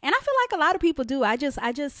crime. And I feel like a lot of people do. I just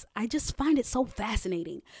find it so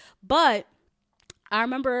fascinating. But I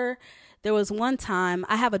remember there was one time,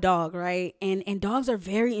 I have a dog, right? And dogs are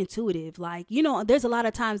very intuitive. Like, you know, there's a lot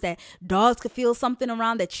of times that dogs could feel something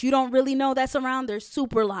around that you don't really know that's around. They're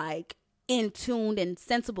super like in tuned and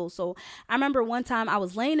sensible. So I remember one time I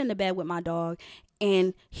was laying in the bed with my dog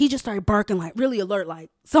and he just started barking, like really alert,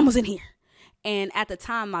 like someone's in here. And at the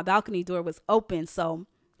time my balcony door was open. So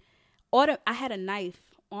I had a knife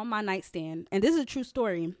on my nightstand, and this is a true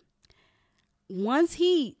story. Once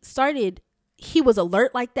he was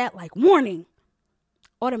alert like that, like warning,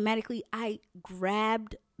 automatically I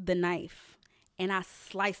grabbed the knife and I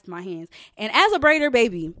sliced my hands. And as a braider,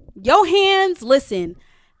 baby, your hands, listen,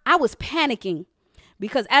 I was panicking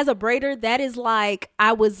because as a braider, that is like,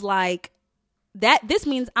 I was like, this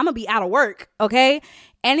means I'm gonna be out of work. Okay.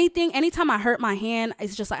 Anytime I hurt my hand,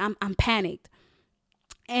 it's just like, I'm panicked.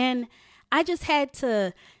 And I just had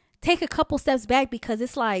to take a couple steps back because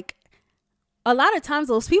it's like, a lot of times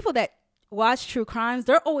those people that watch true crimes,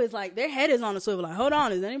 they're always like, their head is on the swivel, like, hold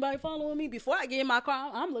on, is anybody following me? Before I get in my car,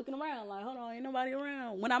 I'm looking around like, hold on, ain't nobody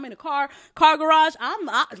around. When I'm in a car garage,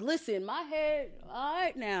 listen, my head, all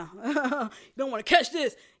right now, you don't want to catch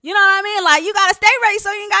this, you know what I mean? Like, you gotta stay ready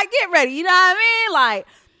so you gotta get ready, you know what I mean? Like,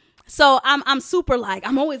 so I'm super like,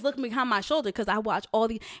 I'm always looking behind my shoulder because I watch all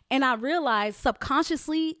these, and I realized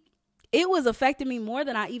subconsciously it was affecting me more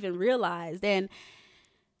than I even realized. And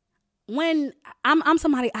when I'm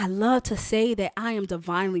somebody, I love to say that I am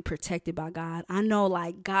divinely protected by God. I know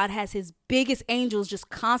like God has his biggest angels just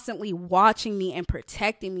constantly watching me and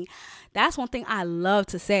protecting me. That's one thing I love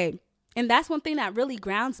to say. And that's one thing that really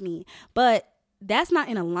grounds me. But that's not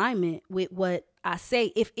in alignment with what I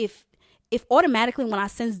say. If automatically when I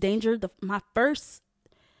sense danger, the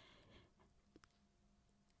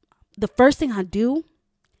first thing I do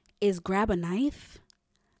is grab a knife,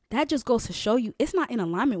 that just goes to show you it's not in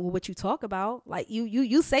alignment with what you talk about. Like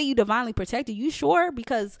you say you divinely protected. You sure?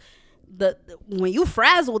 Because when you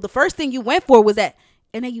frazzled, the first thing you went for was that,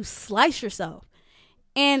 and then you slice yourself.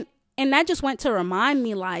 And that just went to remind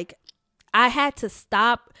me like I had to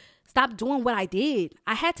stop doing what I did.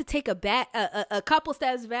 I had to take a couple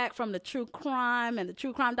steps back from the true crime and the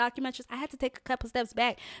true crime documentaries. I had to take a couple steps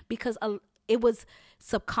back because it was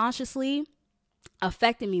subconsciously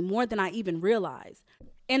affecting me more than I even realized.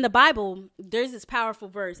 In the Bible, there's this powerful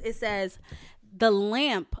verse. It says, the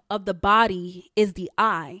lamp of the body is the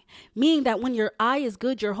eye, meaning that when your eye is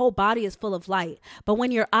good, your whole body is full of light. But when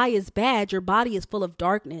your eye is bad, your body is full of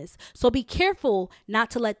darkness. So be careful not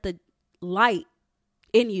to let the light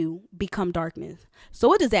in you become darkness. So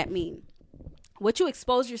what does that mean? What you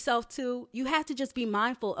expose yourself to, you have to just be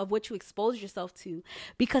mindful of what you expose yourself to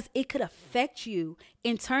because it could affect you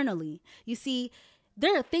internally. You see,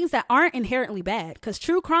 there are things that aren't inherently bad because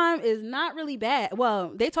true crime is not really bad.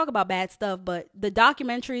 Well, they talk about bad stuff, but the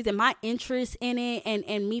documentaries and my interest in it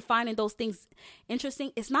and me finding those things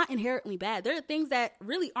interesting, it's not inherently bad. There are things that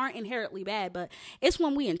really aren't inherently bad, but it's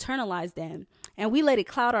when we internalize them and we let it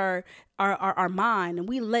cloud our mind and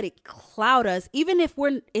we let it cloud us, even if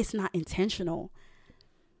it's not intentional,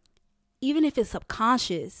 even if it's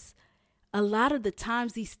subconscious. A lot of the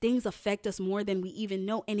times these things affect us more than we even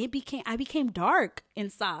know. And I became dark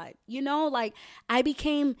inside, you know, like I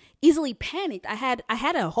became easily panicked. I had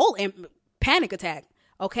a whole panic attack.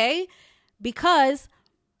 Okay. Because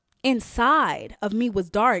inside of me was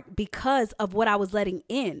dark because of what I was letting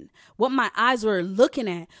in, what my eyes were looking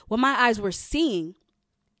at, what my eyes were seeing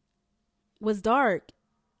was dark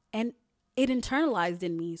and it internalized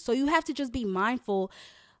in me. So you have to just be mindful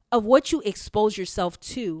of what you expose yourself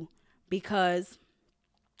to. Because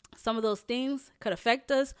some of those things could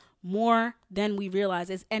affect us more than we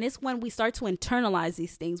realize. And it's when we start to internalize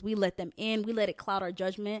these things, we let them in, we let it cloud our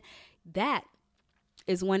judgment. That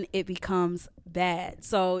is when it becomes bad.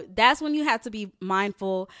 So that's when you have to be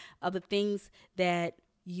mindful of the things that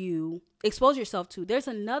you expose yourself to. There's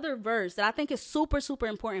another verse that I think is super, super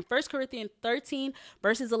important. 1 Corinthians 13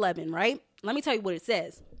 verses 11, right? Let me tell you what it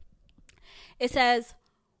says. It says,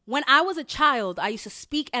 when I was a child, I used to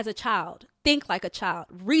speak as a child, think like a child,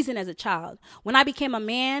 reason as a child. When I became a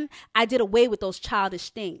man, I did away with those childish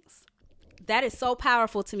things. That is so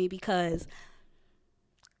powerful to me because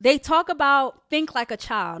they talk about think like a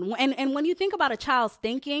child. And when you think about a child's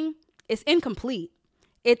thinking, it's incomplete.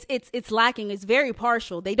 It's lacking. It's very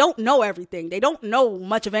partial. They don't know everything. They don't know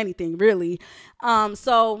much of anything, really.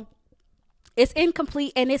 So it's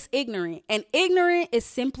incomplete and it's ignorant. And ignorant is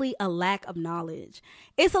simply a lack of knowledge.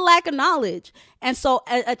 It's a lack of knowledge. And so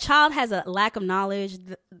a child has a lack of knowledge.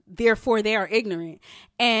 Therefore, they are ignorant.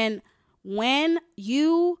 And when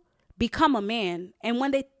you become a man, and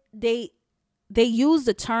when they use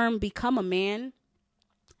the term become a man,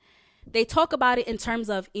 they talk about it in terms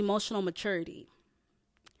of emotional maturity.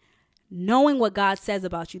 Knowing what God says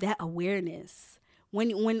about you, that awareness. When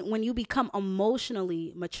you become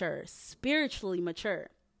emotionally mature, spiritually mature,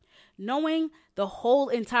 knowing the whole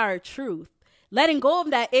entire truth, letting go of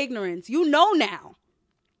that ignorance, you know now.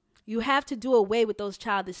 You have to do away with those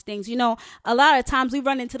childish things. You know, a lot of times we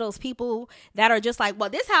run into those people that are just like, well,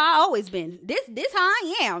 this how I always been. This how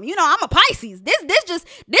I am. You know, I'm a Pisces. This.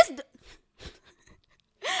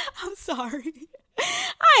 I'm sorry.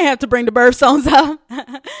 I have to bring the birth songs up.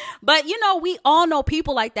 But, you know, we all know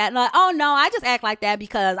people like that. Like, oh, no, I just act like that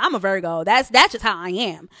because I'm a Virgo. That's just how I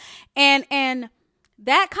am. And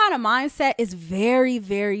that kind of mindset is very,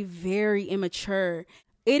 very, very immature.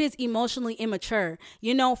 It is emotionally immature.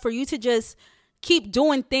 You know, for you to just keep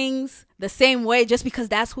doing things the same way just because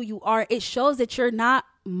that's who you are, it shows that you're not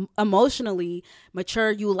emotionally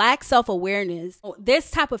mature. You lack self-awareness.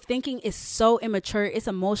 This type of thinking is so immature. It's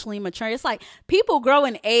emotionally immature. It's like people grow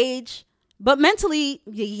in age, but mentally,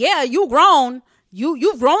 yeah, you grown.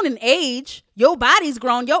 You've grown in age. Your body's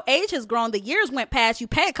grown. Your age has grown. The years went past. You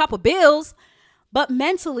pay a couple bills, but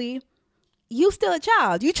mentally, you still a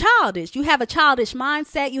child. You childish. You have a childish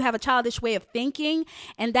mindset. You have a childish way of thinking,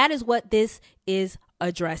 and that is what this is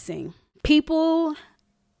addressing. People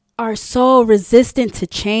are so resistant to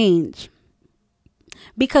change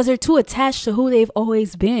because they're too attached to who they've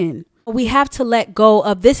always been. We have to let go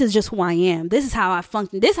of this is just who I am. This is how I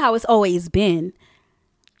function. This is how it's always been.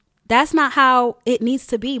 That's not how it needs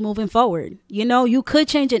to be moving forward. You know, you could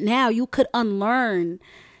change it now. You could unlearn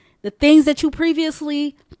the things that you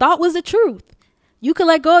previously thought was the truth. You could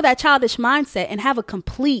let go of that childish mindset and have a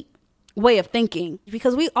complete way of thinking,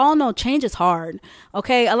 because we all know change is hard.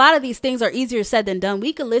 Okay. A lot of these things are easier said than done.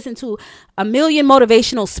 We could listen to a million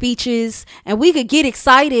motivational speeches and we could get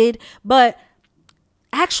excited, but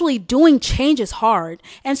actually doing change is hard.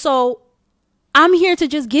 And so I'm here to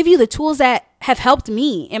just give you the tools that have helped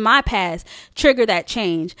me in my past trigger that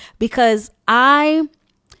change, because I'm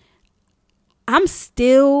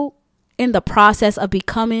still in the process of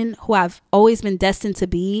becoming who I've always been destined to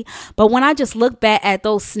be. But when I just look back at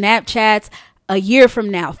those Snapchats a year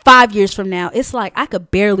from now, 5 years from now, it's like I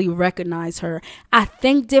could barely recognize her. I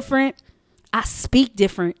think different. I speak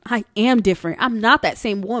different. I am different. I'm not that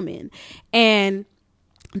same woman. And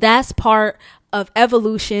that's part of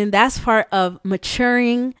evolution. That's part of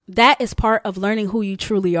maturing. That is part of learning who you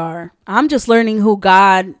truly are. I'm just learning who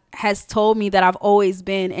God has told me that I've always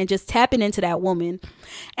been and just tapping into that woman.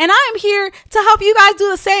 And I am here to help you guys do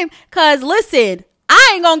the same. Cause listen,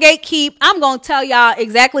 I ain't gonna gatekeep. I'm gonna tell y'all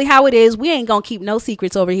exactly how it is. We ain't gonna keep no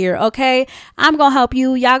secrets over here. Okay. I'm gonna help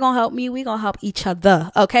you. Y'all gonna help me. We gonna help each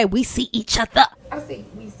other. Okay. We see each other.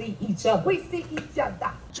 We see each other. We see each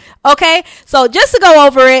other. Okay. So just to go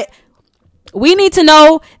over it, we need to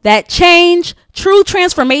know that change, true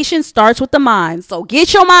transformation starts with the mind. So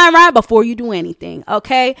get your mind right before you do anything.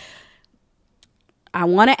 Okay. I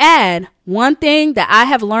want to add one thing that I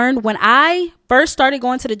have learned when I first started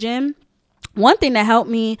going to the gym. One thing that helped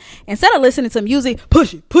me, instead of listening to music,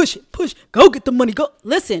 push it, go get the money, go.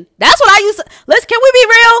 Listen, that's what I used to, can we be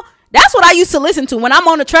real? That's what I used to listen to when I'm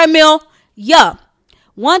on the treadmill. Yeah.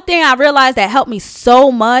 One thing I realized that helped me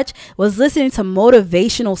so much was listening to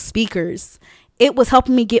motivational speakers. It was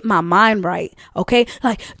helping me get my mind right. Okay.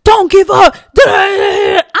 Like, don't give up.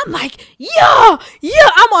 I'm like, yeah.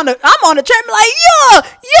 I'm on the treadmill. Like, yeah,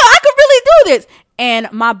 I could really do this.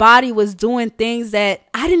 And my body was doing things that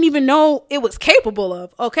I didn't even know it was capable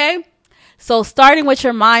of. Okay. So starting with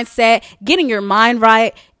your mindset, getting your mind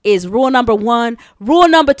right is rule number 1. Rule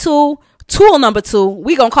number 2, tool number 2.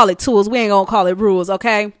 We gonna call it tools. We ain't gonna call it rules,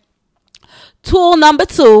 okay? Tool number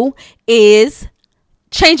 2 is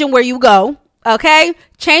changing where you go, okay?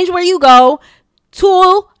 Change where you go.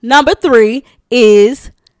 Tool number 3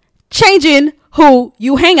 is changing who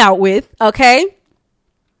you hang out with, okay?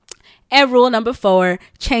 And rule number 4,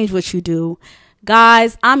 change what you do.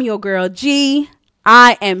 Guys, I'm your girl G.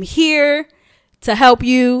 I am here to help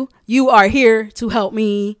you. You are here to help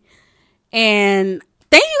me. And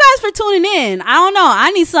thank you guys for tuning in. I don't know.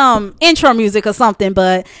 I need some intro music or something.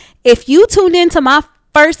 But if you tuned into my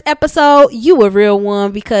first episode, you a real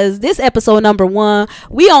one, because this episode number 1,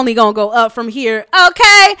 we only gonna go up from here.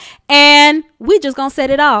 Okay. And we just gonna set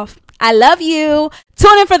it off. I love you.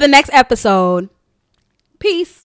 Tune in for the next episode. Peace.